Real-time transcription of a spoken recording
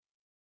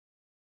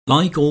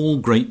Like all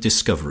great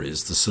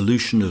discoveries, the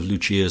solution of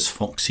Lucia's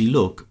foxy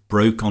look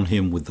broke on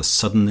him with the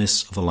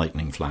suddenness of a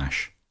lightning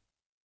flash.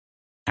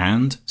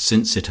 And,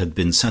 since it had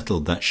been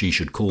settled that she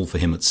should call for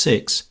him at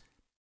 6,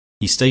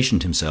 he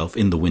stationed himself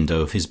in the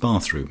window of his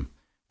bathroom,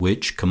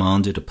 which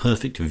commanded a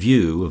perfect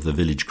view of the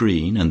village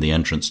green and the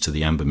entrance to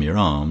the Ambermere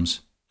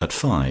Arms, at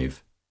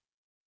 5.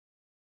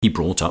 He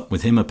brought up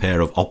with him a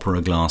pair of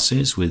opera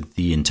glasses with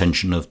the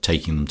intention of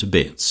taking them to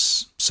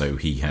bits, so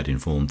he had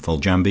informed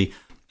Foljambe,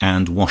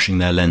 and washing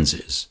their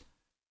lenses.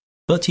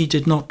 But he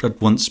did not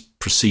at once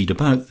proceed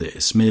about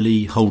this,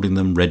 merely holding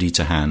them ready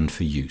to hand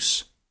for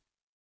use.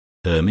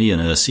 Hermy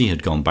and Ursy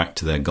had gone back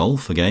to their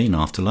golf again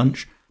after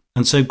lunch,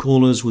 and so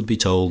callers would be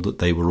told that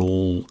they were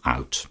all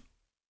out.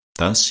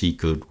 Thus he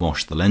could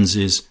wash the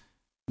lenses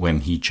when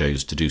he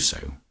chose to do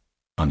so,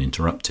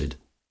 uninterrupted.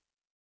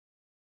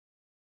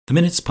 The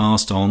minutes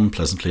passed on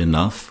pleasantly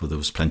enough, for there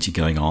was plenty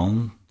going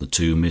on. The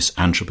two Miss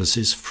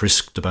Antrobuses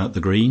frisked about the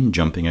green,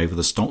 jumping over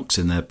the stocks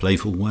in their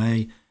playful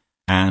way,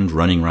 and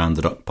running round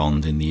the duck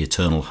pond in the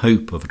eternal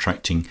hope of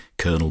attracting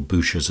Colonel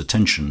Boucher's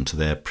attention to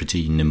their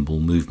pretty nimble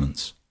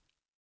movements.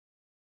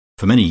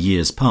 For many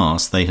years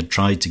past they had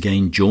tried to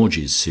gain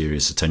George's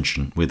serious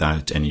attention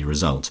without any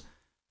result,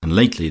 and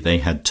lately they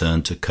had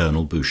turned to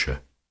Colonel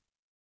Boucher.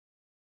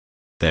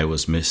 There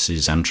was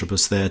Mrs.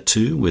 Antrobus there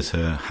too, with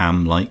her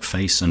ham-like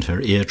face and her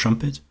ear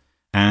trumpet,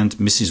 and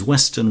Mrs.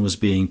 Weston was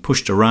being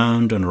pushed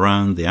around and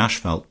around the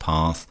asphalt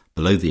path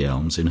below the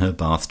elms in her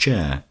bath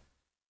chair.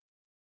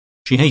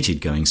 She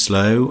hated going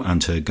slow,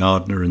 and her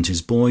gardener and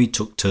his boy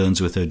took turns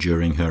with her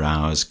during her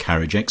hour's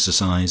carriage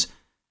exercise,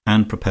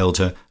 and propelled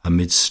her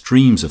amid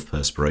streams of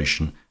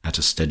perspiration at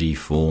a steady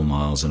 4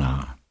 miles an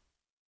hour.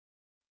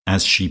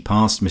 As she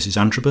passed Mrs.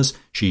 Antrobus,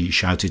 she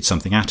shouted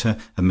something at her,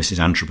 and Mrs.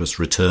 Antrobus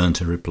returned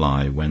her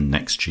reply when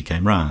next she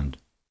came round.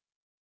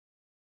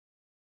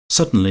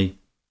 Suddenly,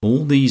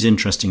 all these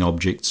interesting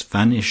objects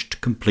vanished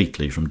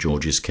completely from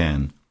George's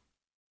ken,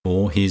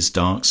 for his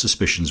dark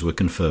suspicions were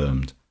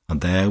confirmed,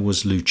 and there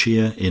was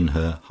Lucia in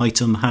her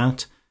Hightum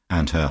hat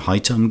and her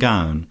Hightum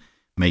gown,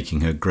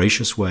 making her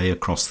gracious way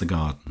across the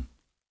garden.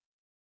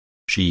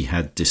 She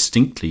had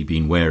distinctly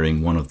been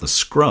wearing one of the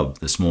scrub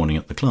this morning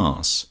at the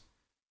class,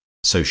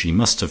 so she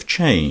must have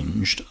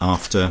changed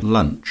after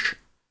lunch,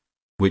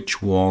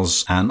 which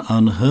was an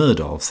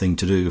unheard of thing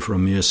to do for a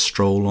mere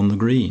stroll on the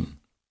green.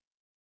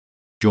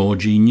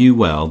 Georgie knew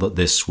well that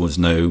this was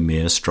no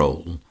mere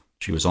stroll.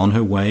 She was on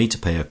her way to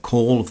pay a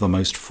call of the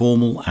most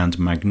formal and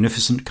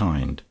magnificent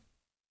kind.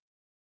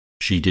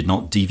 She did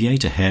not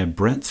deviate a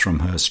hairbreadth from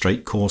her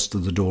straight course to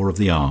the door of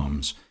the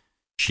Arms.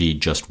 She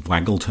just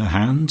waggled her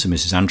hand to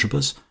Mrs.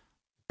 Antrobus,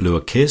 blew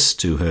a kiss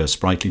to her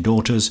sprightly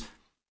daughters,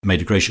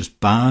 made a gracious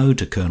bow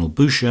to Colonel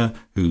Boucher,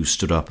 who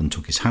stood up and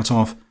took his hat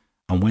off,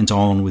 and went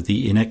on with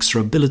the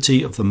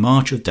inexorability of the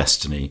March of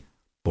Destiny,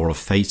 or of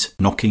Fate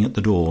knocking at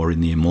the door in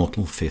the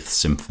immortal Fifth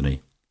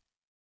Symphony.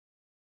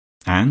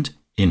 And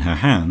in her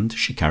hand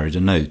she carried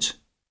a note.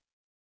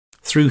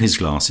 Through his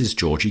glasses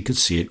Georgie could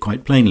see it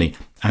quite plainly,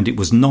 and it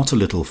was not a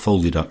little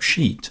folded-up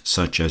sheet,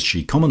 such as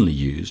she commonly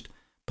used,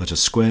 but a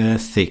square,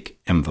 thick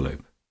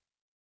envelope.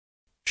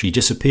 She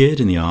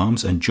disappeared in the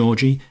Arms, and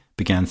Georgie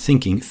began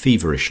thinking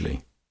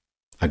feverishly.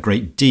 A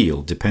great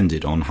deal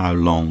depended on how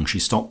long she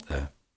stopped there.